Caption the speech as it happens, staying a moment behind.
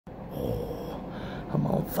I'm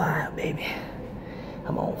on fire, baby.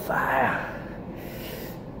 I'm on fire.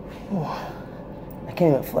 Oh, I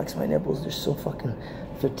can't even flex my nipples. They're so fucking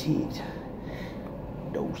fatigued.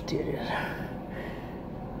 Those titties.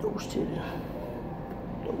 Those titties.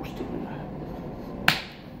 Those titties.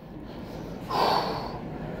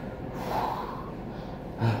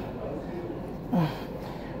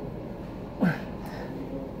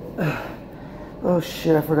 Oh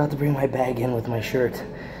shit, I forgot to bring my bag in with my shirt.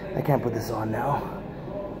 I can't put this on now.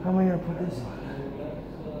 How am I gonna put this on?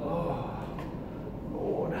 Oh,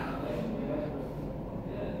 Lord.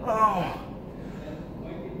 Oh.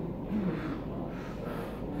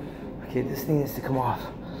 Okay, this thing needs to come off.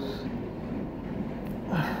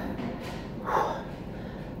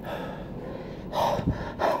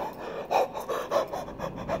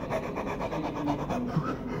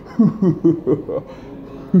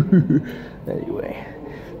 Anyway.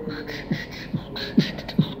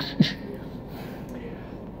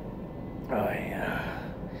 Oh yeah.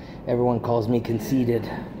 Everyone calls me conceited.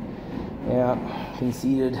 Yeah,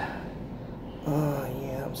 conceited. Oh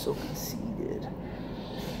yeah, I'm so conceited.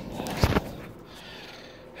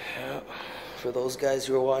 Yeah. For those guys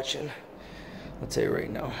who are watching, I'll tell you right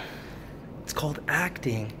now. It's called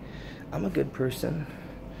acting. I'm a good person.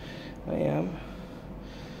 I am.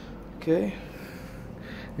 Okay?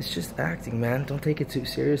 It's just acting, man. Don't take it too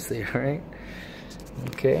seriously, alright?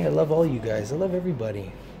 Okay? I love all you guys. I love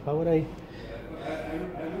everybody. Why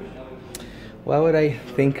would I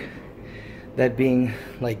think that being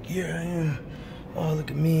like, yeah, oh, look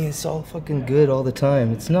at me, it's all fucking good all the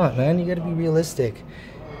time? It's not, man. You gotta be realistic.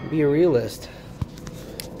 Be a realist.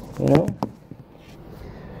 You know?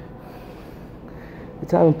 The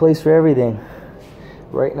time and place for everything.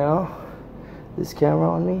 Right now, this camera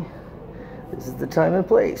on me, this is the time and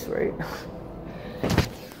place, right?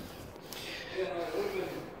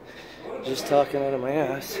 Just talking out of my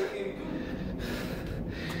ass.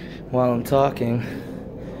 While I'm talking,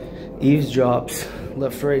 eavesdrops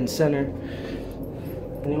left, right, and center.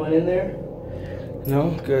 Anyone in there?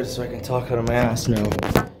 No? Good, so I can talk out of my ass now.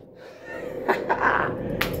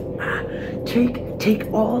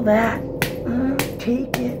 Take all that.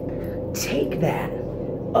 Take it. Take that.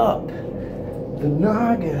 Up. The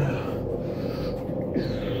noggin.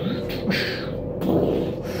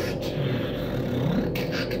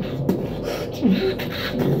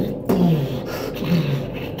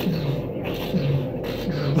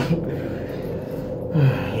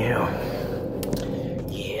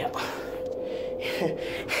 Yeah.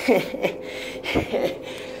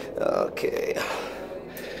 Okay.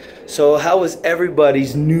 So how was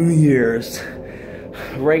everybody's New Year's?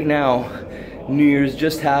 Right now, New Year's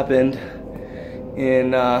just happened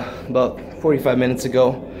in about 45 minutes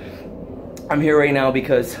ago. I'm here right now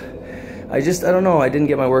because I don't know, I didn't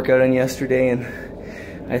get my workout in yesterday, and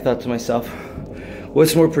I thought to myself,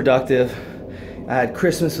 what's more productive? I had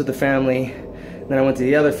Christmas with the family, then I went to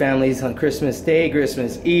the other families on Christmas Day,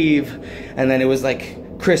 Christmas Eve, and then it was like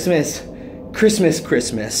Christmas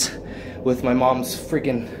with my mom's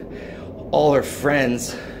freaking, all her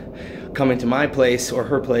friends coming to my place or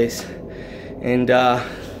her place, and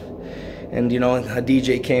you know, a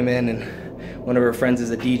DJ came in, and one of her friends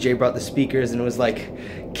is a DJ, brought the speakers, and it was like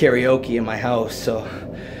karaoke in my house. So,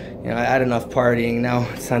 you know, I had enough partying. Now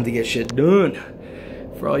it's time to get shit done.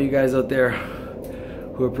 For all you guys out there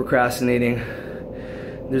who are procrastinating,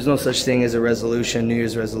 there's no such thing as a resolution, New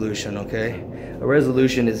Year's resolution, okay? A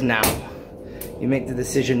resolution is now. You make the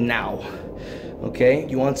decision now, okay?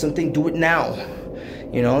 You want something, do it now.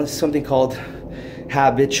 You know, it's something called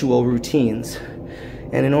habitual routines.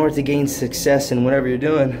 And in order to gain success in whatever you're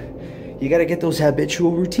doing, you gotta get those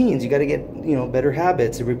habitual routines. You gotta get, you know, better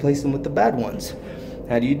habits and replace them with the bad ones.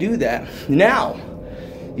 How do you do that? Now.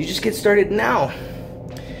 You just get started now.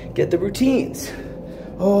 Get the routines.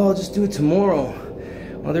 Oh, I'll just do it tomorrow.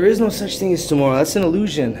 Well, there is no such thing as tomorrow. That's an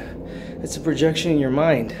illusion. It's a projection in your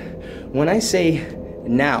mind. When I say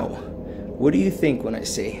now, what do you think when I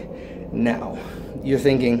say now? You're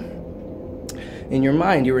thinking, in your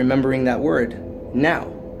mind, you're remembering that word, now.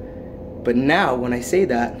 But now, when I say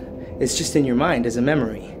that, it's just in your mind as a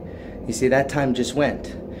memory. You see, that time just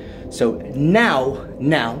went. So now.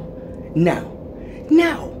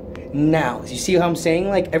 You see how I'm saying?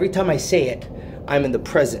 Like, every time I say it, I'm in the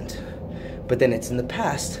present. But then it's in the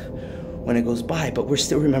past when it goes by, but we're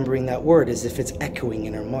still remembering that word as if it's echoing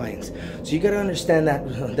in our minds. So you gotta understand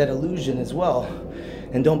that illusion as well,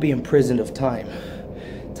 and don't be imprisoned of time.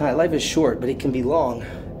 Life is short, but it can be long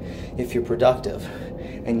if you're productive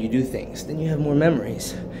and you do things. Then you have more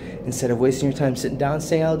memories instead of wasting your time sitting down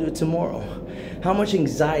saying, I'll do it tomorrow. How much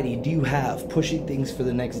anxiety do you have pushing things for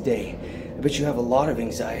the next day? I bet you have a lot of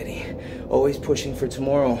anxiety. Always pushing for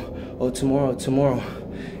tomorrow. Oh, tomorrow, tomorrow.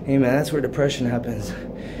 Hey man, that's where depression happens.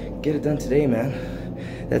 Get it done today,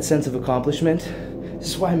 man. That sense of accomplishment. This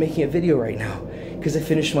is why I'm making a video right now, because I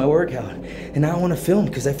finished my workout. And now I want to film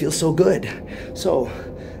because I feel so good. So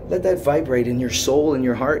let that vibrate in your soul, in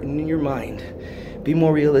your heart, and in your mind. Be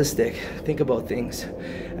more realistic. Think about things.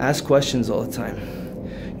 Ask questions all the time.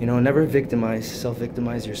 You know, never victimize,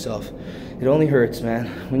 self-victimize yourself. It only hurts, man.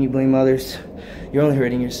 When you blame others, you're only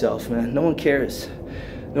hurting yourself, man. No one cares.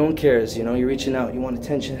 No one cares, you know. You're reaching out, you want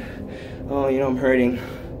attention. Oh, you know, I'm hurting.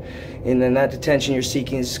 And then that attention you're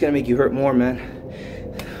seeking is just gonna make you hurt more, man.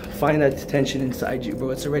 Find that attention inside you, bro.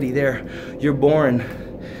 It's already there. You're born,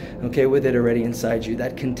 okay, with it already inside you.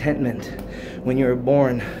 That contentment when you were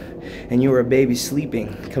born and you were a baby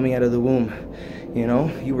sleeping, coming out of the womb, you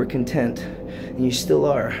know, you were content. And you still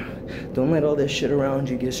are. Don't let all this shit around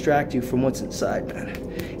you distract you from what's inside, man.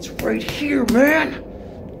 It's right here, man.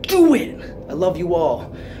 Do it. I love you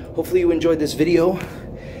all. Hopefully you enjoyed this video.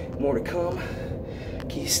 More to come.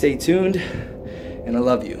 Stay tuned. And I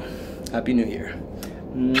love you. Happy New Year.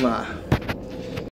 Mwah.